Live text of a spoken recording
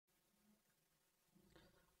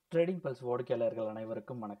Trading pulse வாடிக்கையாளர்கள்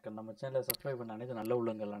அனைவருக்கும் வணக்கம். நம்ம சேனலை சப்ஸ்கிரைப் பண்ண அனைத்து நல்ல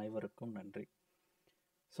உள்ளங்கள் அனைவருக்கும் நன்றி.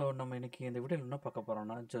 ஸோ நம்ம இன்றைக்கி இந்த வீடியோவில் என்ன பார்க்க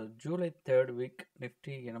போகிறோம்னா, ஜூலை 3rd வீக்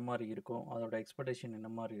நிஃப்டி என்ன மாதிரி இருக்கும், அதோட எக்ஸ்பெக்டேஷன் என்ன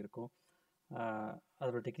மாதிரி இருக்கும்,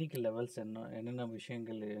 அதோட டெக்னிக்கல் லெவல்ஸ் என்னென்ன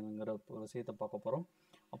விஷயங்கள்ங்கிற ஒரு விஷயத்தை பார்க்க போகிறோம்.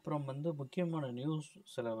 அப்புறம் முக்கியமான நியூஸ்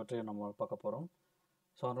சிலவற்றை நம்ம பார்க்க போகிறோம்.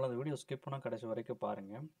 ஸோ அதனால் அந்த வீடியோ ஸ்கிப் பண்ணால் கடைசி வரைக்கும்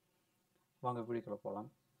பாருங்கள். வாங்க வீடியோக்குள்ளே போகலாம்.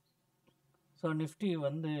 ஸோ நிஃப்டி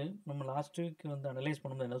நம்ம லாஸ்ட் வீக் அனலைஸ்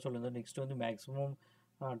பண்ணும்போது என்ன சொல்லியிருந்தோம், நெக்ஸ்ட் மேக்ஸிமம்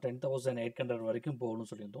 10,800 வரைக்கும் போகணும்னு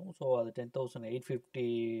சொல்லியிருந்தோம். ஸோ அது 10,850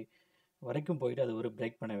 வரைக்கும் போயிட்டு அது ஒரு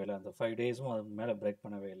பிரேக் பண்ணவே இல்லை. அந்த 5 டேஸும் அது மேலே பிரேக்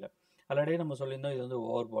பண்ணவே இல்லை. ஆல்ரெடி நம்ம சொல்லியிருந்தோம் இது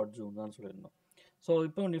ஓவர் பாட் ஜூன் தான் சொல்லியிருந்தோம். ஸோ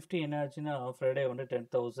இப்போ நிஃப்டி என்ன ஆச்சுன்னா, ஃப்ரைடே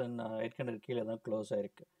 10,800 கீழே தான் க்ளோஸ்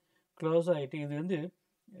ஆகிருக்கு. க்ளோஸ் ஆகிட்டு இது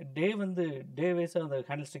டே வைஸாக அந்த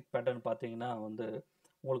ஹேண்டில் ஸ்டிக் பேட்டர்ன் பார்த்தீங்கன்னா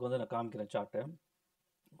உங்களுக்கு நான் காமிக்கிறேன் சார்ட்டு.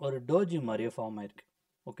 ஒரு டோஜி மாதிரியே ஃபார்ம் ஆயிருக்கு.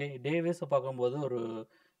 ஓகே, டே வேஸை பார்க்கும்போது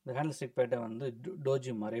இந்த ஹேண்டில் ஸ்டிக் பேட்டர்ன்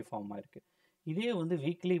டோஜி மாதிரியே ஃபார்ம் ஆயிருக்கு. இதே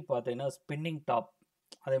வீக்லி பார்த்தீங்கன்னா ஸ்பின்னிங் டாப்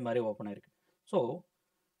அதே மாதிரி ஓப்பன் ஆயிருக்கு. ஸோ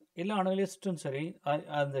எல்லா அனலிஸ்ட்டும் சரி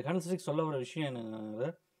அந்த ஹேண்டில் ஸ்டிக் சொல்ல வர விஷயம் என்னங்கிறது,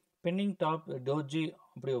 ஸ்பின்னிங் டாப் டோஜி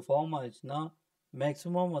அப்படி ஃபார்ம் ஆயிடுச்சுன்னா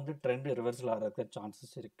மேக்ஸிமம் ட்ரெண்டு ரிவர்சல் ஆகிறதுக்கு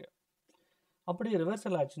சான்சஸ் இருக்குது. அப்படி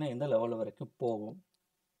ரிவர்சல் ஆச்சுன்னா எந்த லெவல் வரைக்கும் போகும்?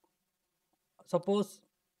 சப்போஸ்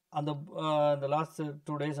அந்த லாஸ்ட்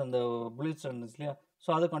 2 டேஸ் அந்த புல்லிஷ் இருந்துச்சு இல்லையா, ஸோ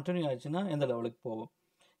அது கண்டினியூ ஆச்சுன்னா எந்த லெவலுக்கு போகும்?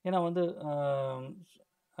 ஏன்னா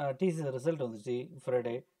டிசி ரிசல்ட் வந்துச்சு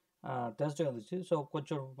ஃப்ரைடே, தேர்ஸ்டே வந்துச்சு. ஸோ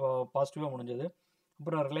கொஞ்சம் பாசிட்டிவாக முடிஞ்சது.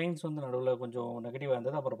 அப்புறம் ரிலையன்ஸ் நடுவில் கொஞ்சம் நெகட்டிவாக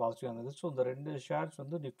இருந்தது, அப்புறம் பாசிட்டிவாக இருந்தது. ஸோ இந்த 2 ஷேர்ஸ்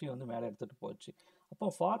நிஃப்டி மேலே எடுத்துகிட்டு போச்சு. அப்போ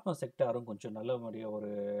ஃபார்மா செக்டாரும் கொஞ்சம் நல்லபடியாக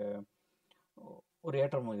ஒரு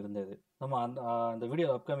ஏற்றமும் இருந்தது. நம்ம அந்த வீடியோ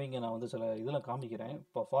அப்கமிங்கை நான் சில இதெல்லாம் காமிக்கிறேன்.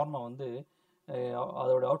 இப்போ ஃபார்மா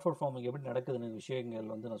அதோட அவுட் பர்ஃபார்மிங் எப்படி நடக்குதுன்னு விஷயங்கள்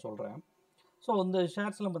நான் சொல்கிறேன். ஸோ இந்த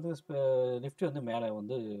ஷேர்ஸ்லாம் பார்த்தீங்கன்னா நிஃப்டி மேலே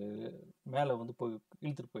போய்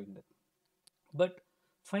இழுத்துட்டு போயிருந்தது. பட்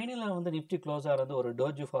ஃபைனலாக நிஃப்டி க்ளோஸ் ஆகிறது ஒரு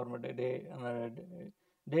டோஜி ஃபார்மேட்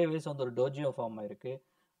டே வைஸ் ஒரு டோஜியோ ஃபார்ம் ஆகிருக்கு.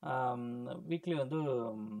 வீக்லி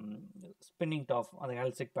ஸ்பின்னிங் டாப் அந்த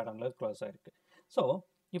ஹேல்சிக் பேட்டர்னில் க்ளோஸ் ஆகிருக்கு. ஸோ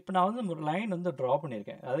இப்போ நான் ஒரு லைன் ட்ரா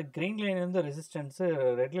பண்ணியிருக்கேன். அதாவது green line resistance,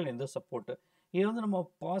 red line support. இது நம்ம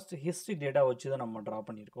பாஸ்ட் ஹிஸ்ட்ரி டேட்டா வச்சு தான் நம்ம ட்ரா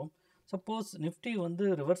பண்ணியிருக்கோம். சப்போஸ் நிஃப்டி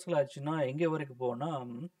ரிவர்சல் ஆச்சுன்னா எங்கே வரைக்கும்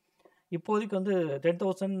போனால், இப்போதைக்கு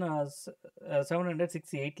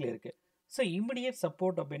 10,768 இருக்குது. ஸோ இமிடியேட்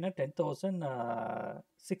சப்போர்ட் அப்படின்னா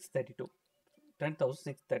 10,632.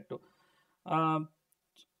 10,632.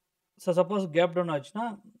 ஸோ சப்போஸ் கேப் டவுன் ஆச்சுன்னா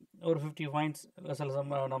ஒரு 50 பாயிண்ட்ஸ்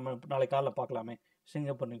நம்ம நாளைக்கு காலைல பார்க்கலாமே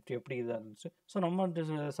சிங்கப்பூர் நிஃப்டி எப்படி இதாக இருந்துச்சு. ஸோ நம்ம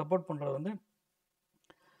சப்போர்ட் பண்ணுறது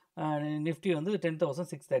நிஃப்டி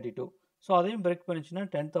 10,632. ஸோ அதையும் பிரேக் பண்ணிச்சுன்னா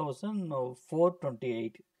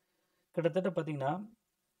 10,428. கிட்டத்தட்ட பார்த்திங்கன்னா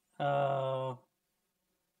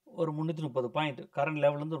ஒரு 330 பாயிண்ட் கரண்ட்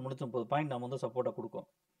லெவல்லேருந்து ஒரு 330 பாயிண்ட் நம்ம சப்போர்ட்டாக கொடுக்கும்.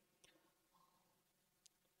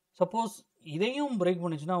 சப்போஸ் இதையும் பிரேக்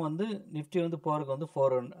பண்ணிச்சுன்னா நிஃப்டி போகிறதுக்கு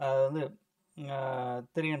 400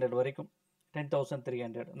 300 வரைக்கும்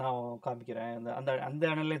 10,300 நான் காமிக்கிறேன். அந்த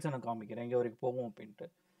அனலைஸை நான் காமிக்கிறேன் எங்கே வரைக்கும் போகும் அப்படின்ட்டு.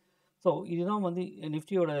 ஸோ இதுதான்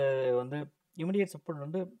நிஃப்டியோட இமிடியேட்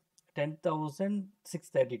சப்போர்ட்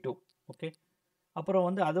 10,632. ஓகே, அப்புறம்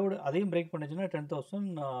அதையும் பிரேக் பண்ணிச்சுன்னா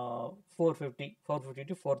 10,450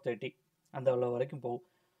 to 430 அந்த வரைக்கும் போகும்.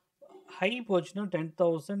 ஹை போச்சுன்னா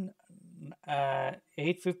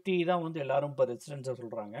 10,850 தான் எல்லாரும் இப்போ ரெசிடென்ஸாக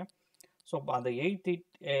சொல்கிறாங்க. ஸோ அந்த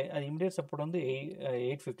அது இமிடியேட் சப்போர்ட்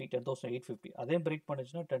 850, 10,850. அதையும் பிரேக்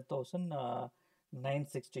பண்ணிச்சுன்னா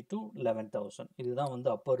 10,960 to 11,000. இதுதான்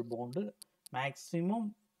அப்பர் பவுண்டு. மேக்ஸிமம்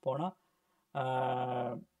போனால்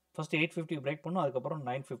ஃபஸ்ட்டு 850 பிரேக் பண்ணும், அதுக்கப்புறம்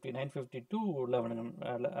 950 to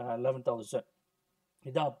 11,000.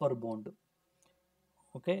 இதுதான் அப்பர் பவுண்டு.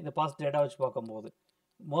 ஓகே, இந்த பாஸ்ட் டேட்டா வச்சு பார்க்கும்போது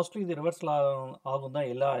மோஸ்ட்லி இது ரிவர்ஸில் ஆகும் தான்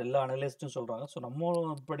எல்லா அனலிஸ்ட்டும் சொல்கிறாங்க. ஸோ நம்ம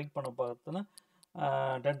ப்ரெடிக்ட் பண்ண பார்த்தோன்னா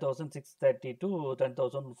 10,630 to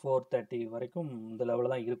 10,430 வரைக்கும் இந்த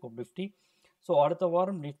லெவலில் தான் இருக்கும் நிஃப்டி. ஸோ அடுத்த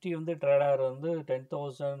வாரம் நிஃப்டி ட்ரேட் ஆகிறது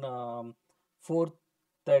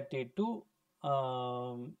 10,430 to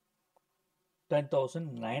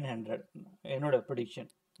 10,900 என்னோட ப்ரெடிக்ஷன்.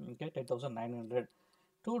 ஓகே, 10,900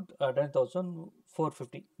 to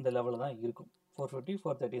 10,450 இந்த லெவலில் தான் இருக்கும். 450,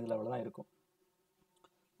 430 இந்த லெவலில் தான் இருக்கும்.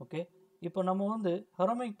 ஓகே, இப்போ நம்ம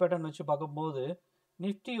ஹரோமிக் பேட்டர்ன் வச்சு பார்க்கும்போது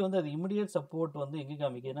நிஃப்டி அது இமிடியேட் சப்போர்ட் எங்கே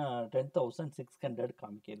காமிக்குதுன்னா 10,600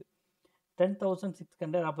 காமிக்குது.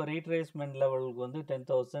 10,600 அப்போ ரீட்ரேஸ்மெண்ட் லெவலுக்கு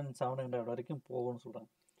 10,700 வரைக்கும் போகும்னு சொல்கிறாங்க.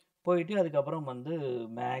 போயிட்டு அதுக்கப்புறம்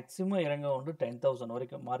மேக்ஸிமம் இறங்க 10,000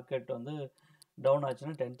 வரைக்கும் மார்க்கெட் டவுன்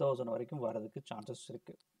ஆச்சுன்னா 10,000 வரைக்கும் வரதுக்கு சான்சஸ்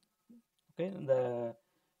இருக்குது. ஓகே, இந்த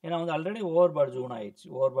ஏன்னா வந்து ஆல்ரெடி ஓவர் பாட் ஜூன் ஆயிடுச்சு.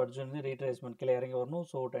 ஓவர் பாட் ஜூன் வந்து ரீட்ரேஸ்மெண்ட் கீழே இறங்கி வரணும்.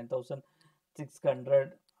 ஸோ 10,600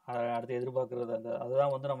 அடுத்து எதிர்பார்க்குறது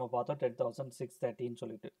அதுதான் வந்து நம்ம பார்த்தோம் 10,630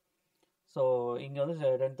 சொல்லிட்டு. ஸோ இங்கே வந்து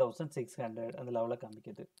 10,600 அந்த லெவலில்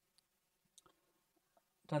காமிக்குது.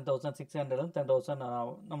 10,600 10,000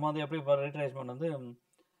 நம்ம வந்து எப்படி இப்போ ரீட்ரேஸ்மெண்ட் வந்து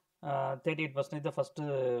 38% தான் ஃபஸ்ட்டு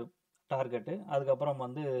டார்கெட்டு, அதுக்கப்புறம்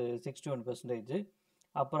வந்து 61%,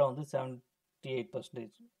 அப்புறம் வந்து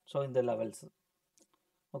 78%. ஸோ இந்த லெவல்ஸ்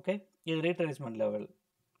ஓகே. இது ரீட்ரேஸ்மெண்ட் லெவல்.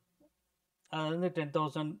 அது வந்து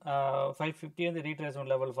 10,550 வந்து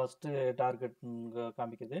ரீட்ரேஸ்மெண்ட் லெவல் ஃபஸ்ட்டு டார்கெட்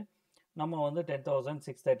காமிக்குது. நம்ம வந்து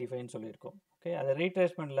 10,635 சொல்லியிருக்கோம். ஓகே, அது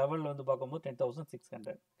ரீட்ரேஸ்மெண்ட் லெவல் வந்து பார்க்கும்போது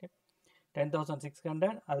 10,600. ஓகே, 10,600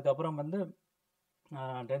 அதுக்கப்புறம் வந்து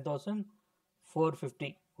 10,450.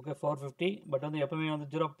 ஓகே, 450. பட் வந்து எப்பவுமே வந்து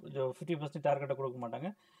 50% டார்கெட்டை கொடுக்க மாட்டாங்க.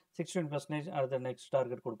 16% அடுத்த நெக்ஸ்ட்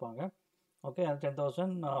டார்கெட் கொடுப்பாங்க. ஓகே, அது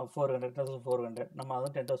 10,400 நம்ம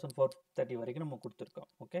அதுவும் 10,430 வரைக்கும் நம்ம கொடுத்துருக்கோம்.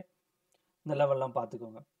 ஓகே, இந்த லெவல்லாம்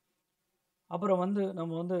பார்த்துக்கோங்க. அப்புறம் வந்து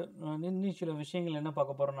நம்ம வந்து இன்னும் சில விஷயங்கள் என்ன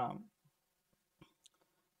பார்க்க போகிறோன்னா,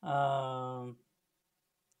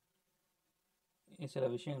 சில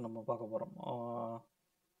விஷயங்கள் நம்ம பார்க்க போகிறோம்.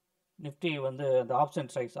 நிஃப்டி வந்து அந்த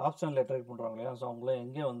ஆப்ஷனில் ட்ரேட் பண்ணுறாங்க இல்லையா, ஸோ அவங்கள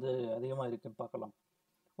எங்கே வந்து அதிகமாக இருக்குன்னு பார்க்கலாம்.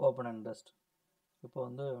 ஓப்பன் இன்ட்ரெஸ்ட் இப்போ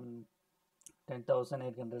வந்து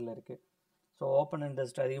 10,800 இருக்குது. ஸோ ஓப்பன்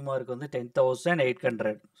இன்ட்ரெஸ்ட் அதிகமாக இருக்குது வந்து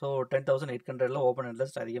 10,800. ஸோ 10,800 ஓப்பன்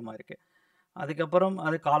இன்ட்ரெஸ்ட் அதிகமாக இருக்குது. அதுக்கப்புறம்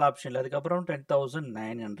அது கால் ஆப்ஷனில், அதுக்கப்புறம்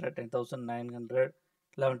 10,900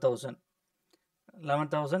 11,000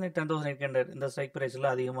 10,800 இந்த ஸ்ட்ரைக்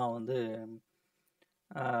ப்ரைஸில் அதிகமாக வந்து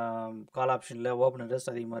கால் ஆப்ஷனில் ஓப்பன்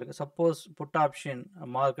இன்ட்ரெஸ்ட் அதிகமாக இருக்குது. Suppose put option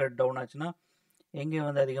market down ஆச்சுன்னா எங்கே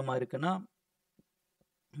வந்து அதிகமாக இருக்குன்னா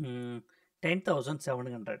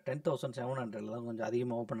 10,700 தான் கொஞ்சம்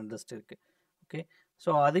அதிகமாக ஓப்பன் இன்ட்ரெஸ்ட் இருக்குது. ஓகே, ஸோ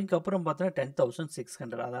அதுக்கப்புறம் பார்த்தோன்னா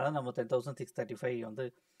 10,600, அதாவது நம்ம 10,635 வந்து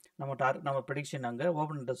நம்ம ப்ரெடிக்ஷன் அங்கே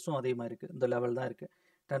ஓப்பன் இன்ட்ரெஸ்ட்டும் அதிகமாக இருக்குது. இந்த லெவல் தான் இருக்குது.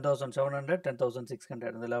 10,700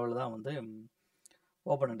 10,600 இந்த லெவல் தான் வந்து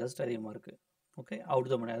ஓப்பன் இன்ட்ரெஸ்ட் அதிகமாக இருக்குது. ஓகே, அவுட்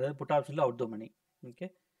த மணி, அதாவது புட் ஆப்ஷனில் அவுட் த மணி. ஓகே,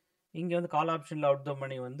 இங்கே வந்து கால் ஆப்ஷனில் அவுட் த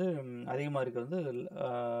மணி வந்து அதிகமாக இருக்குது வந்து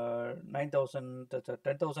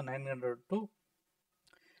 10,900 to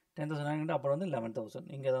 10,900, அப்புறம் வந்து 11,000.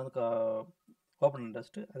 இங்கே தான் வந்து ஓப்பன்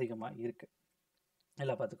இன்ட்ரெஸ்ட்டு அதிகமாக இருக்குது.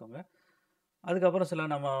 எல்லாம் பார்த்துக்கோங்க. அதுக்கப்புறம் சில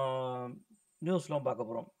நம்ம நியூஸ்லாம் பார்க்க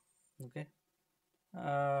போகிறோம். ஓகே,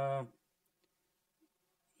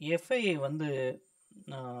 எஃப்ஐஐ வந்து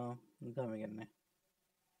என்ன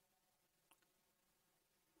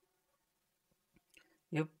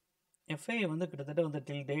எஃப்ஐஐ வந்து கிட்டத்தட்ட வந்து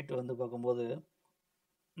டில் டேட் வந்து பார்க்கும்போது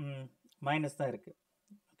மைனஸ் தான் இருக்குது.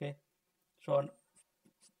 ஓகே, ஸோ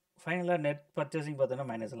ஃபைனலாக நெட் பர்ச்சேசிங் பார்த்தோன்னா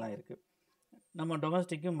மைனஸ்லாம் இருக்குது. நம்ம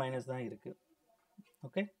டொமஸ்டிக்கும் மைனஸ் தான் இருக்குது.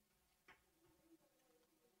 ஓகே,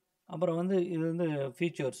 அப்புறம் வந்து இது வந்து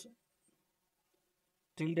ஃபீச்சர்ஸ்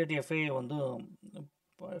டில் டேட் எஃப்ஐஐ வந்து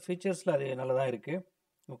ஃபீச்சர்ஸில் அது நல்லா தான் இருக்குது.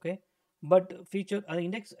 ஓகே, பட் ஃபீச்சர் அது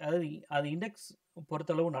இண்டெக்ஸ்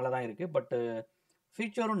பொறுத்தளவு நல்லா தான் இருக்குது. பட்டு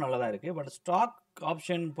ஃபீச்சரும் நல்லா தான் இருக்குது. பட் ஸ்டாக்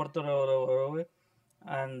ஆப்ஷன் பொறுத்தளவு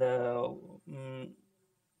அந்த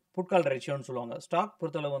புட்கால் ரேஷியோன்னு சொல்லுவாங்க. ஸ்டாக்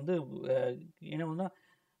பொறுத்தளவு வந்து என்ன வந்து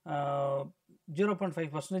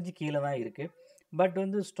 0.5% கீழே தான் இருக்குது. பட்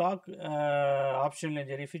வந்து ஸ்டாக் ஆப்ஷன்லேயும்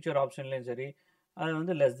சரி ஃபியூச்சர் ஆப்ஷன்லேயும் சரி அது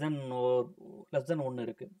வந்து லெஸ் தென் 1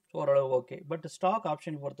 இருக்குது. ஓரளவு ஓகே. பட் ஸ்டாக்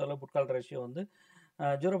ஆப்ஷன் பொறுத்தளவு புட்கால் ரேஷியோ வந்து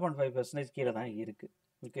 0.5% கீழே தான் இருக்குது.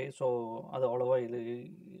 ஓகே, ஸோ அது அவ்வளோவா இது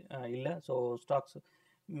இல்லை. ஸோ ஸ்டாக்ஸ்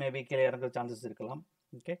மேபி கீழே இறங்குற சான்சஸ் இருக்கலாம்.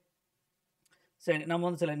 ஓகே, சரி, நம்ம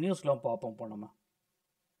வந்து சில நியூஸ்லாம் பார்ப்போம் இப்போ நம்ம.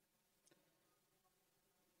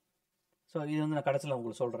 ஸோ இது வந்து நான் கடைசியில்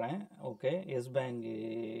உங்களுக்கு சொல்கிறேன். ஓகே, எஸ் பேங்க்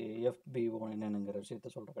எஃபிஓ என்னென்னுங்கிற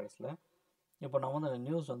விஷயத்த சொல்கிறேன் கடைசியில். இப்போ நம்ம வந்து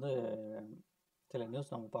நியூஸ் வந்து சில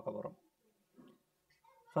நியூஸ் நம்ம பார்க்க போகிறோம்.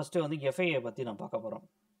 ஃபஸ்ட்டு வந்து எஃப்ஐஏ பற்றி நான் பார்க்க போகிறோம்.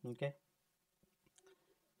 ஓகே,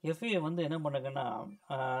 எஃப்ஐஏ வந்து என்ன பண்ணுங்கன்னா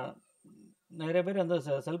நிறைய பேர் வந்து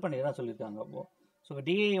செல் பண்ணி தான் சொல்லியிருக்காங்க. அப்போது ஸோ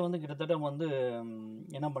டிஏ வந்து கிட்டத்தட்ட வந்து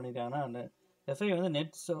என்ன பண்ணியிருக்காங்கன்னா எஃப்ஐஏ வந்து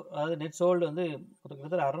நெட் சோல்டு வந்து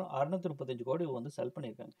கிட்டத்தட்ட 635 கோடி வந்து செல்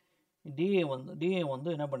பண்ணியிருக்காங்க. டிஏ வந்து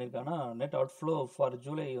என்ன பண்ணியிருக்காங்கன்னா நெட் அவுட்ஃப்ளோ ஃபார்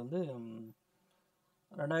ஜூலை வந்து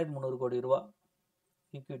 2,300 கோடி ரூபா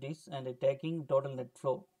equities and taking total net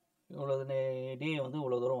flow இவ்வளோ டிஏ வந்து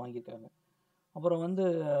இவ்வளோ தூரம் வாங்கியிருக்காங்க. அப்புறம் வந்து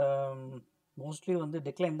மோஸ்ட்லி வந்து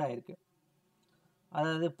டிக்ளைன் தான் இருக்குது.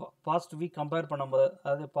 அதாவது பாஸ்ட் வீக் கம்பேர் பண்ணும்போது,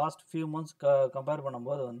 அதாவது பாஸ்ட் ஃபியூ மந்த்ஸ் கம்பேர்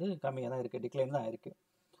பண்ணும்போது வந்து கம்மியாக தான் இருக்குது, டிக்ளைன் தான் இருக்குது.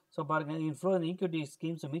 ஸோ பாருங்கள், inflow in equity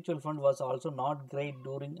schemes mutual fund was also not great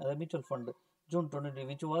touring அதாவது mutual fund June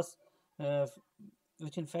 2020,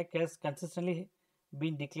 which in fact has consistently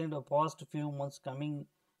been declined over past few months, coming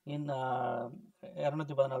இன்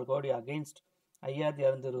 214 கோடி அகெயின்ஸ்ட்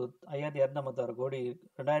 5256 கோடி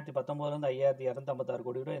 2019 5256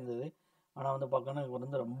 கோடி கூட இருந்தது. ஆனால் வந்து பார்க்கணும் இப்போ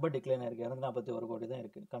வந்து ரொம்ப டிக்ளைன் ஆயிருக்கு. 241 கோடி தான்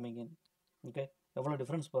இருக்குது கம்மிங் இன். ஓகே, எவ்வளோ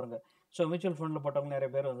டிஃப்ரென்ஸ் பாருங்க. ஸோ மியூச்சுவல் ஃபண்டில் போட்டவங்க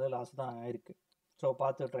நிறைய பேர் வந்து லாஸ் தான் ஆயிருக்கு. ஸோ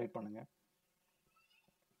பார்த்து ட்ரை பண்ணுங்கள்.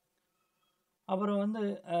 அப்புறம் வந்து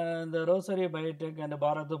இந்த rosary Biotech and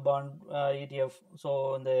Bharat bond ETF. So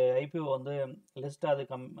இந்த ஐபிஓ வந்து லிஸ்ட் அது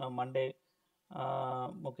Monday.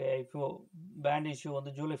 Okay, IPO pant issue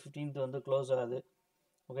வந்து ஜூலை 15th வந்து க்ளோஸ் ஆகுது.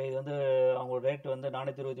 ஓகே, இது வந்து அவங்க ரேட் வந்து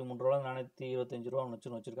 423 ரூபா 425 ரூபா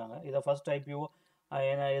வச்சுருக்காங்க. இதை ஃபர்ஸ்ட் ஐபிஓ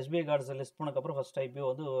ஏன்னா எஸ்பிஐ கார்ட்ஸை லிஸ்ட் பண்ணக்கப்புறம் ஃபர்ஸ்ட் ஐபிஓ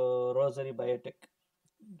வந்து ரோசரி பயோடெக்.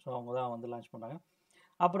 ஸோ அவங்க தான் வந்து லான்ச் பண்ணாங்க.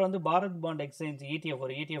 அப்புறம் வந்து பாரத் பாண்ட் எக்ஸ்சேஞ்ச் ETF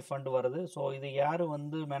ஒரு ETF ஃபண்ட் வருது. ஸோ இது யார்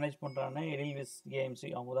வந்து மேனேஜ் பண்ணுறாங்கன்னா எடில்விஸ் ஏஎம்சி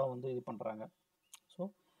அவங்க தான் வந்து இது பண்ணுறாங்க. ஸோ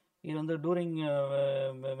இது வந்து டூரிங்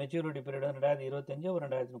மெச்சூரிட்டி பீரியட் 2025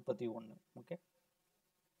 2031. ஓகே,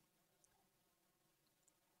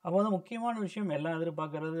 அப்போ வந்து முக்கியமான விஷயம் எல்லாம்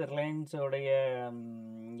எதிர்பார்க்கறது ரிலையன்ஸோடைய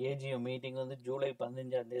ஏஜிஎம் மீட்டிங் வந்து ஜூலை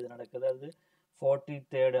 15 நடக்குது. அது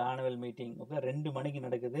 43rd ஆனுவல் மீட்டிங். ஓகே, 2 மணிக்கு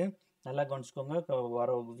நடக்குது. நல்லா கவனிச்சுக்கோங்க.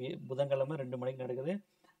 வர புதன்கிழமை 2 மணிக்கு நடக்குது.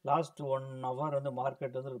 லாஸ்ட் 1 hour வந்து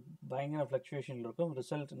மார்க்கெட் வந்து பயங்கர ஃப்ளக்சுவேஷன் இருக்கும்.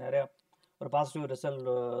 ரிசல்ட் நிறையா ஒரு பாசிட்டிவ் ரிசல்ட்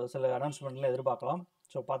சில அனௌன்ஸ்மெண்ட்லாம் எதிர்பார்க்கலாம்.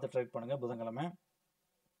 ஸோ பார்த்து ட்ரேட் பண்ணுங்கள் புதன்கிழமை.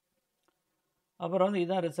 அப்புறம் வந்து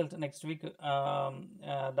இதான் result next week.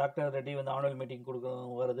 Doctor Reddy வந்து ஆனுவல் மீட்டிங்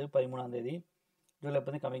வருது 13ஆம்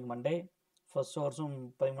ஜூலை கமிங் மண்டே. ஃபர்ஸ்ட் சோர்ஸும்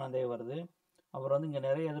 13ஆம் வருது. அப்புறம் வந்து இங்கே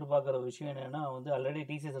நிறைய எதிர்பார்க்குற விஷயம் என்னென்னா வந்து ஆல்ரெடி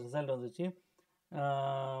டிசிஎஸ் ரிசல்ட் வந்துச்சு.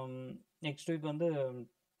 நெக்ஸ்ட் வீக் வந்து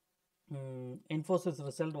இன்ஃபோசிஸ்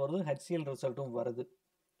ரிசல்ட் வருது, HCL ரிசல்ட்டும் வருது.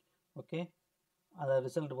 ஓகே, அந்த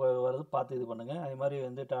ரிசல்ட் வருது பார்த்து இது பண்ணுங்கள். அதே மாதிரி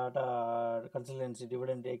வந்து Tata consultancy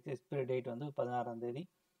dividend expiry date வந்து 16ஆம்.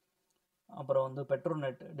 அப்புறம் வந்து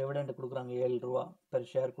பெட்ரோநெட் டிவிடெண்ட் கொடுக்குறாங்க, 7 ரூபா பெர்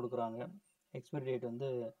ஷேர் கொடுக்குறாங்க. எக்ஸ்பைரி டேட் வந்து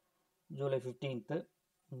ஜூலை 15th.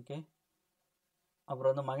 ஓகே,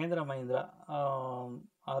 அப்புறம் வந்து மஹேந்திரா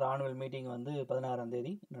அவர் ஆனுவல் மீட்டிங் வந்து 16ஆம்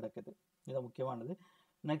நடக்குது. இது முக்கியமானது.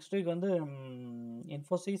 நெக்ஸ்ட் வீக் வந்து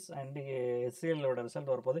இன்ஃபோசிஸ் அண்ட் HCLோட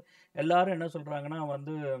ரிசல்ட் வரப்போது. எல்லாரும் என்ன சொல்கிறாங்கன்னா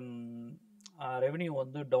வந்து ரெவென்யூ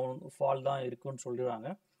வந்து ஃபால் தான் இருக்குன்னு சொல்லிடுறாங்க.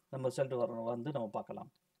 நம்ம ரிசல்ட் வந்து நம்ம பார்க்கலாம்.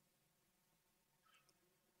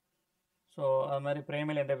 ஸோ அது மாதிரி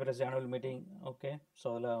primal enterprise annual meeting. Okay, so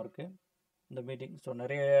அதெல்லாம் இருக்குது இந்த மீட்டிங். ஸோ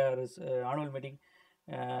நிறைய ஆனுவல் மீட்டிங்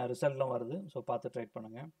ரிசல்ட்லாம் வருது. ஸோ பார்த்து ட்ரேட்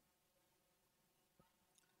பண்ணுங்கள்.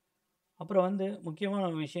 அப்புறம் வந்து முக்கியமான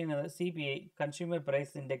விஷயம் என்னது, சிபிஐ கன்சியூமர்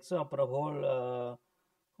ப்ரைஸ் இண்டெக்ஸு, அப்புறம்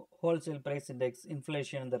ஹோல்சேல் ப்ரைஸ் இண்டெக்ஸ்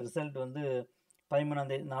இன்ஃப்ளேஷன். இந்த ரிசல்ட் வந்து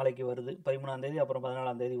 13ஆம் நாளைக்கு வருது. 13ஆம் அப்புறம்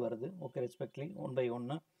 14ஆம் வருது. Okay, respectively 1 by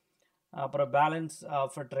 1. அப்புறம் balance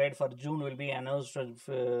of trade for June will be announced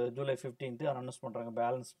July 15th announce பண்ணுறாங்க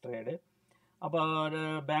பேலன்ஸ் ட்ரேடு. அப்போ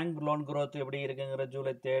பேங்க் லோன் க்ரோத் எப்படி இருக்குங்கிற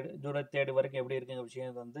ஜூலை 3rd வரைக்கும் எப்படி இருக்குங்கிற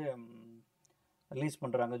விஷயம் வந்து ரிலீஸ்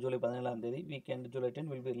பண்ணுறாங்க. July 17ஆம் weekend July 10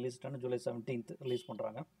 will be released ஆன ஜூலை 17th ரிலீஸ்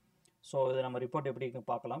பண்ணுறாங்க. ஸோ இது நம்ம ரிப்போர்ட் எப்படி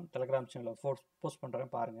இருக்குன்னு பார்க்கலாம். டெலிகிராம் சேனலில் போஸ்ட்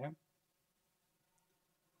பண்ணுறேன் பாருங்கள்.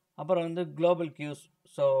 அப்புறம் வந்து குளோபல் கியூஸ்.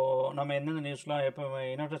 ஸோ நம்ம எந்தெந்த நியூஸ்லாம் எப்போ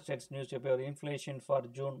யுனைடெட் ஸ்டேட்ஸ் நியூஸ் எப்போ வருது, இன்ஃப்ளேஷன் ஃபார்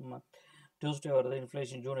ஜூன் டியூஸ்டே வருது.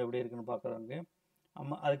 இன்ஃப்ளேஷன் ஜூன் எப்படி இருக்குன்னு பார்க்குறாங்க.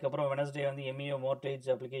 அதுக்கப்புறம் வெனஸ்டே வந்து எம்இஓ மோர்டேஜ்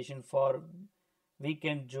application for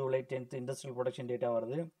weekend July 10th industrial production data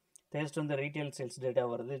வருது. தேர்ஸ்ட் வந்து ரீட்டைல் சேல்ஸ் டேட்டா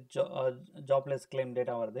வருது. ஜாப்லெஸ் கிளைம்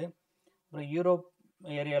டேட்டா வருது. அப்புறம் யூரோப்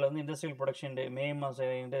ஏரியாவில் வந்து இண்டஸ்ட்ரியல் ப்ரொடக்ஷன் மே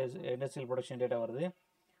மாதம் இண்டஸ்ட்ரியல் ப்ரொடக்ஷன் டேட்டா வருது.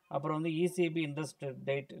 அப்புறம் வந்து இசிபி interest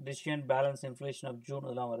date decision balance inflation of June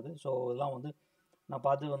இதெல்லாம் வருது. ஸோ இதெல்லாம் வந்து நான்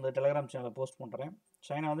பார்த்து வந்து டெலிகிராம் சேனலில் போஸ்ட் பண்ணுறேன்.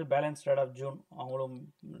 சைனா வந்து பேலன்ஸ் ரேட் ஆஃப் ஜூன் அவங்களும்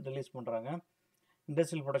ரிலீஸ் பண்ணுறாங்க.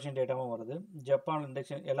 இண்டஸ்ட்ரியல் ப்ரொடக்ஷன் டேட்டாவும் வருது. ஜப்பான்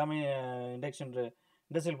இண்டக்ஷன் எல்லாமே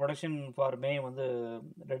இண்டஸ்ட்ரியல் ப்ரொடக்ஷன் ஃபார் மே வந்து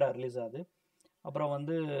டேட்டா ரிலீஸ் ஆகுது. அப்புறம்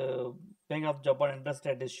வந்து bank of Japan interest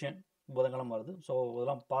decision புதன்கிழமை வருது. ஸோ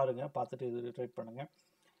இதெல்லாம் பாருங்கள், பார்த்துட்டு இது ட்ரேட் பண்ணுங்கள்.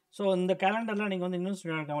 ஸோ இந்த கேலண்டரில் நீங்கள் வந்து இன்வெஸ்ட்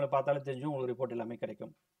அவங்கள பார்த்தாலே தெரிஞ்சு உங்களுக்கு ரிப்போர்ட் எல்லாமே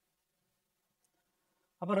கிடைக்கும்.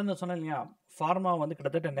 அப்புறம் வந்து சொன்னேன் இல்லையா, ஃபார்மா வந்து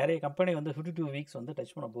கிட்டத்தட்ட நிறைய கம்பெனி வந்து 52 வீக்ஸ் வந்து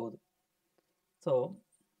டச் பண்ண போகுது. ஸோ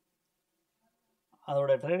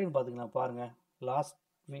அதோட ட்ரேடிங் பார்த்தீங்கன்னா பாருங்கள்,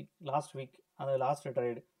 லாஸ்ட் வீக் அந்த லாஸ்ட்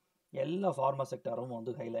ட்ரேடு எல்லா ஃபார்மா செக்டாரும்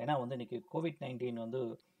வந்து ஹைல. ஏன்னா வந்து இன்றைக்கி COVID-19 வந்து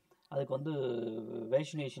அதுக்கு வந்து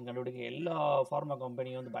வேக்சினேஷன் கண்டுபிடிக்க எல்லா ஃபார்மா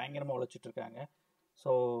கம்பெனியும் வந்து பயங்கரமாக உழைச்சிட்ருக்காங்க.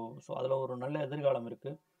 ஸோ அதில் ஒரு நல்ல எதிர்காலம்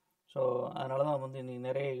இருக்குது. ஸோ அதனால தான் வந்து இன்றைக்கி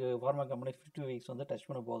நிறைய ஃபார்மா கம்பெனி 52 வீக்ஸ் வந்து டச்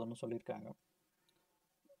பண்ண போகுதுன்னு சொல்லியிருக்காங்க.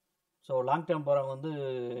 ஸோ லாங் டேர்ம் போகிறவங்க வந்து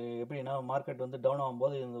எப்படின்னா மார்க்கெட் வந்து டவுன்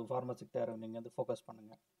ஆகும்போது இந்த ஃபார்மா செக்டார் நீங்கள் வந்து ஃபோக்கஸ்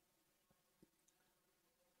பண்ணுங்கள்.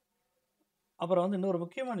 அப்புறம் வந்து இன்னொரு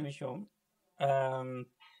முக்கியமான விஷயம்,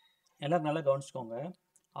 எல்லோரும் நல்லா கவனிச்சுக்கோங்க.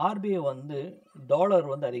 ஆர்பிஐ வந்து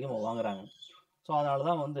டாலர் வந்து அதிகமாக வாங்குறாங்க. ஸோ அதனால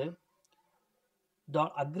தான் வந்து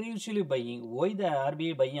aggressively buying. Why the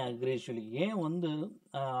RBI buying aggressively? ஏன் வந்து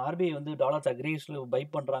ஆர்பிஐ வந்து டாலர்ஸ் அக்ரேசிவ்லி பை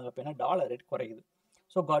பண்ணுறாங்க அப்படின்னா டாலர் ரேட் குறையுது.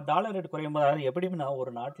 ஸோ டாலர் ரேட் குறையும் போது அது எப்படின்னா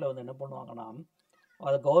ஒரு நாட்டில் வந்து என்ன பண்ணுவாங்கன்னா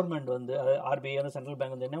அது கவர்மெண்ட் வந்து ஆர்பிஐ வந்து சென்ட்ரல்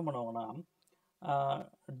பேங்க் வந்து என்ன பண்ணுவாங்கன்னா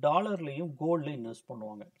டாலர்லேயும் கோல்ட்லையும் இன்வெஸ்ட்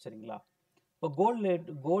பண்ணுவாங்க. சரிங்களா? இப்போ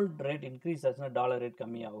கோல்டு ரேட் இன்க்ரீஸ் ஆச்சுன்னா டாலர் ரேட்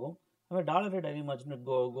கம்மியாகும். அதுமாதிரி டாலர் ரேட் அதிகமாச்சுன்னா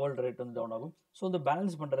கோல்டு ரேட் வந்து டவுன் ஆகும். ஸோ இந்த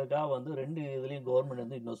பேலன்ஸ் பண்ணுறதுக்காக வந்து ரெண்டு இதுலேயும் கவர்மெண்ட்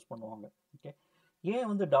வந்து இன்வெஸ்ட் பண்ணுவாங்க. ஓகே, ஏன்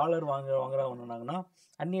வந்து டாலர் வாங்குறாங்கன்னா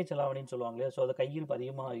அந்நிய செலாவணின்னு சொல்லுவாங்க இல்லையா? ஸோ அது கையிருப்பு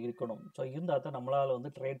அதிகமாக இருக்கணும். ஸோ இருந்தால் தான் நம்மளால் வந்து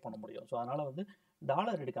ட்ரேட் பண்ண முடியும். ஸோ அதனால் வந்து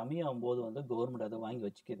டாலர் ரேட் கம்மியாகும் போது வந்து கவர்மெண்ட் அதை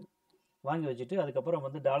வாங்கி வச்சுட்டு அதுக்கப்புறம்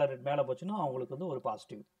வந்து டாலர் ரேட் மேலே போச்சுன்னா அவங்களுக்கு வந்து ஒரு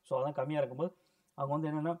பாசிட்டிவ். ஸோ அதான் கம்மியாக இருக்கும்போது அவங்க வந்து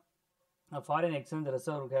என்னென்னா foreign exchange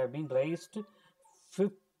reserve have been raised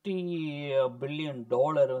 $50 billion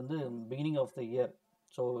வந்து beginning of the year.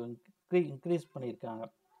 So increase பண்ணியிருக்காங்க.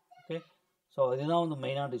 ஓகே, ஸோ இதுதான் வந்து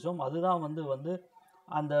மெயினான ரீசன். அதுதான் வந்து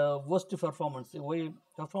அந்த ஒஸ்ட் பெர்ஃபார்மன்ஸ்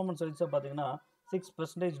வைஸாக பார்த்தீங்கன்னா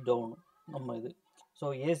 6% டவுன் நம்ம இது. ஸோ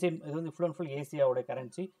இது வந்து ஃபுல் ஏசியாவோட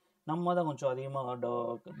கரன்சி. நம்ம தான் கொஞ்சம் அதிகமாக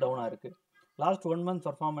டவுனாக இருக்குது. லாஸ்ட் 1 month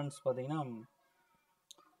பர்ஃபார்மன்ஸ் பார்த்தீங்கன்னா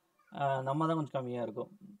நம்ம தான் கொஞ்சம் கம்மியாக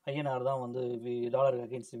இருக்கும். ஐஎன்ஆர் தான் வந்து டாலருக்கு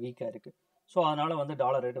அகேன்ஸ்ட் வீக்காக இருக்குது. ஸோ அதனால் வந்து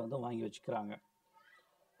டாலர் ரேட்டு வந்து வாங்கி வச்சுக்கிறாங்க.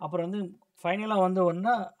 அப்புறம் வந்து ஃபைனலாக வந்து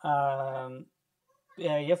ஒன்றா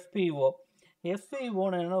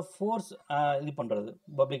எஃபிஓன்னு என்னென்னா ஃபோர்ஸ் இது பண்ணுறது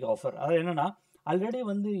பப்ளிக் ஆஃபர். அது என்னென்னா ஆல்ரெடி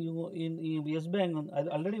வந்து எஸ் பேங்க்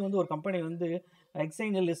வந்து ஆல்ரெடி வந்து ஒரு கம்பெனி வந்து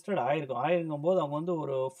எக்ஸ்சேஞ்சில் லிஸ்டட் ஆயிருக்கும் போது அவங்க வந்து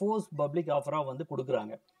ஒரு ஃபோர்ஸ் பப்ளிக் ஆஃபராக வந்து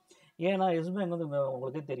கொடுக்குறாங்க. ஏன்னா எஸ் பேங்க் வந்து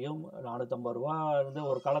உங்களுக்கே தெரியும் $450 இருந்து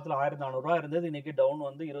ஒரு காலத்தில் $1400 இருந்தது. இன்றைக்கி டவுன்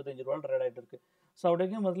வந்து $25 ட்ரேட் ஆகிட்டு இருக்குது. ஸோ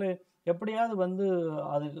அப்படிங்கும் முதல்ல எப்படியாவது வந்து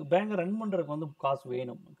அது பேங்கை ரன் பண்ணுறதுக்கு வந்து காசு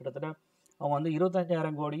வேணும். கிட்டத்தட்ட அவங்க வந்து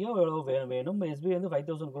 25,000 கோடியோ எவ்வளோ வேணும். எஸ்பிஐ வந்து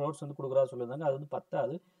 5,000 crores வந்து கொடுக்குறா சொல்லியிருந்தாங்க. அது வந்து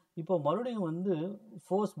பத்தாது. இப்போ மறுபடியும் வந்து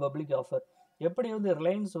ஃபோர்ஸ் பப்ளிக் ஆஃபர் எப்படி வந்து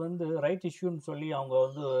ரிலையன்ஸ் வந்து ரைட் இஷ்யூன்னு சொல்லி அவங்க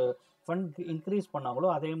வந்து ஃபண்ட் இன்க்ரீஸ் பண்ணாங்களோ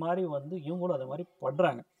அதே மாதிரி வந்து இவங்களும் அதே மாதிரி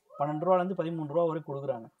பண்ணுறாங்க. $12 $13 வரைக்கும்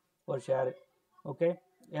கொடுக்குறாங்க ஒரு ஷேரு. ஓகே,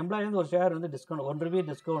 எம்ப்ளாயி வந்து ஒரு ஷேர் வந்து discount ₹1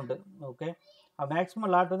 discount. Okay,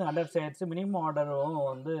 maximum lot வந்து 100 shares, மினிமம் ஆர்டரும்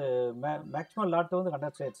வந்து மேக்ஸிமம் லாட் வந்து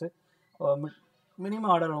 100 shares,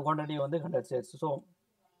 மினிமம் ஆர்டர் குவான்டிட்டி வந்து 100 shares. ஸோ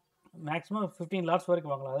மேக்ஸிமம் 15 lots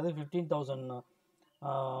வரைக்கும் வாங்கலாம். அதாவது 15,000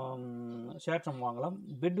 ஷேர்ஸ் நம்ம வாங்கலாம்.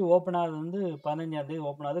 பிட் ஓப்பன் ஆகுது வந்து 15ஆம் தேதி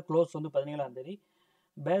ஓப்பன் ஆகுது. க்ளோஸ் வந்து 17ஆம் தேதி.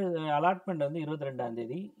 அலாட்மெண்ட் வந்து 22ஆம்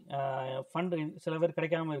தேதி. ஃபண்ட் சில பேர்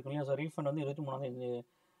கிடைக்காம இருக்கும் இல்லையா? ஸோ ரீஃபண்ட் வந்து 23ஆம் தேதி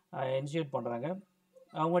இனிஷியேட் பண்ணுறாங்க.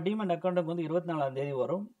 அவங்க டிமெண்ட் அக்கௌண்ட்டுக்கு வந்து 24ஆம் தேதி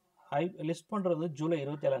வரும். லிஸ்ட் பண்ணுறது வந்து ஜூலை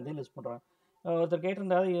 27ஆம் தேதி லிஸ்ட் பண்ணுறாங்க. ஒருத்தர்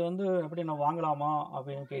கேட்டிருந்தாரு இது வந்து எப்படி நான் வாங்கலாமா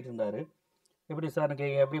அப்படின்னு கேட்டிருந்தாரு. எப்படி சார் எனக்கு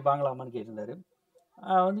எப்படி வாங்கலாமான்னு கேட்டிருந்தாரு.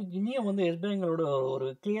 வந்து இனியும் வந்து எஸ் பேங்கோட ஒரு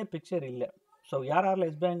கிளியர் பிக்சர் இல்லை. ஸோ யாரெல்லாம்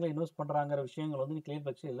எஸ் பேங்கில் இன்வெஸ்ட் பண்ணுறாங்கிற விஷயங்கள் வந்து கிளியர்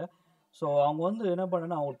பிக்சர் இல்லை. ஸோ அவங்க வந்து என்ன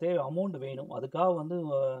பண்ணுன்னா அவங்களுக்கு தேவை அமௌண்ட் வேணும். அதுக்காக வந்து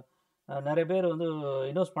நிறைய பேர் வந்து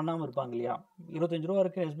இன்வெஸ்ட் பண்ணாமல் இருப்பாங்க இல்லையா? $25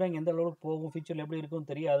 இருக்குது, எஸ் பேங்க் எந்த அளவுக்கு போகும், ஃபியூச்சரில் எப்படி இருக்குன்னு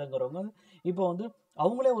தெரியாதுங்கிறவங்க இப்போ வந்து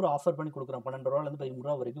அவங்களே ஒரு ஆஃபர் பண்ணி கொடுக்குறாங்க. $12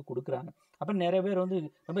 $13 வரைக்கும் கொடுக்குறாங்க. அப்போ நிறைய பேர் வந்து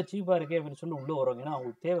ரொம்ப சீப்பாக இருக்கே அப்படின்னு சொல்லி உள்ளே வருவாங்க. ஏன்னா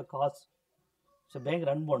அவங்களுக்கு தேவை காசு. ஸோ பேங்க்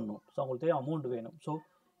ரன் பண்ணணும். ஸோ அவங்களுக்கு தேவை அமௌண்ட் வேணும். ஸோ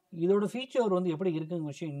இதோட ஃபீச்சர் வந்து எப்படி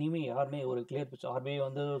இருக்குங்க விஷயம் இனிமேல் யாருமே ஒரு கிளியர் பிக்சர். ஆர்பிஐ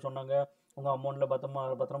வந்து சொன்னாங்க உங்கள் அமௌண்ட்டில்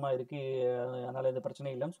பத்திரமா இருக்குது, அதனால் எந்த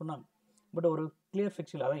பிரச்சனையும் இல்லைன்னு சொன்னாங்க. பட் ஒரு கிளியர்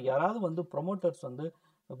பிக்சர் அதாவது யாராவது வந்து ப்ரொமோட்டர்ஸ் வந்து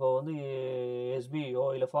இப்போ வந்து எஸ்பிஐயோ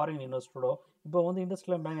இல்லை ஃபாரின் இன்வெஸ்டரோ இப்போ வந்து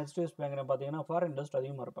இண்டஸ்ட்ரியல் பேங்க் HDFC பேங்க்னு பார்த்தீங்கன்னா ஃபாரின் இன்வெஸ்ட்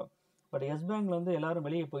அதிகமாக இருப்பாங்க. பட் எஸ் பேங்க்ல வந்து எல்லாரும்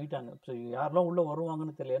வெளியே போயிட்டாங்க. ஸோ யாரெல்லாம் உள்ளே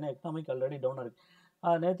வருவாங்கன்னு தெரியல. ஏன்னா எக்கனாமிக் ஆல்ரெடி டவுனாக இருக்குது.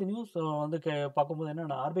 நேற்று நியூஸ் வந்து பார்க்கும்போது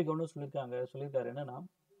என்னென்னா ஆர்பிஐ கவர்னர் சொல்லியிருக்காரு என்னென்னா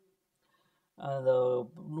அந்த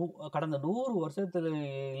கடந்த 100 வருஷத்தில்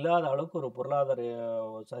இல்லாத அளவுக்கு ஒரு பொருளாதார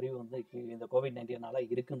சரிவு வந்து இந்த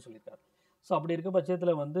COVID-19 இருக்குன்னு சொல்லியிருக்காரு. ஸோ அப்படி இருக்க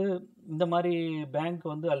பட்சத்தில் வந்து இந்த மாதிரி பேங்க்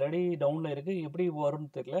வந்து ஆல்ரெடி டவுனில் இருக்குது, எப்படி வரும்னு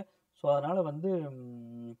தெரியல. ஸோ அதனால் வந்து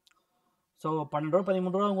ஸோ $12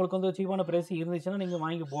 $13 உங்களுக்கு வந்து சீப்பான ப்ரைஸ் இருந்துச்சுன்னா நீங்கள்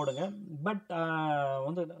வாங்கி போடுங்க. பட்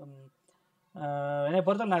வந்து என்னை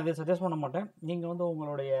பொறுத்தவரை நான் இதை சஜஸ்ட் பண்ண மாட்டேன். நீங்கள் வந்து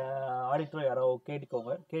உங்களுடைய ஆடிட்டரோ யாரோ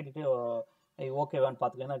கேட்டுட்டு ஓகேவான்னு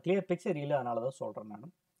பார்த்துக்கலாம். ஏன்னா கிளியர் பிக்சர் இல்லை, அதனால தான் சொல்கிறேன்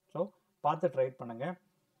நான். ஸோ பார்த்து ட்ரை பண்ணுங்கள்.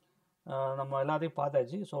 நம்ம எல்லாத்தையும்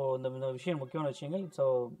பார்த்தாச்சு. ஸோ இந்த விஷயம் முக்கியமான விஷயங்கள். ஸோ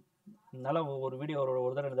நல்லா ஒரு வீடியோ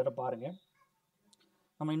ஒரு தடவை 2 தடவை பாருங்கள்.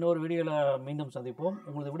 நம்ம இன்னொரு வீடியோவில் மீண்டும் சந்திப்போம்.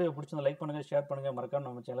 உங்களுக்கு வீடியோ பிடிச்சிருந்தா லைக் பண்ணுங்கள், ஷேர் பண்ணுங்கள், மறக்காம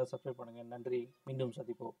நம்ம சேனலை சப்ஸ்கிரைப் பண்ணுங்கள். நன்றி, மீண்டும்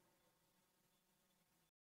சந்திப்போம்.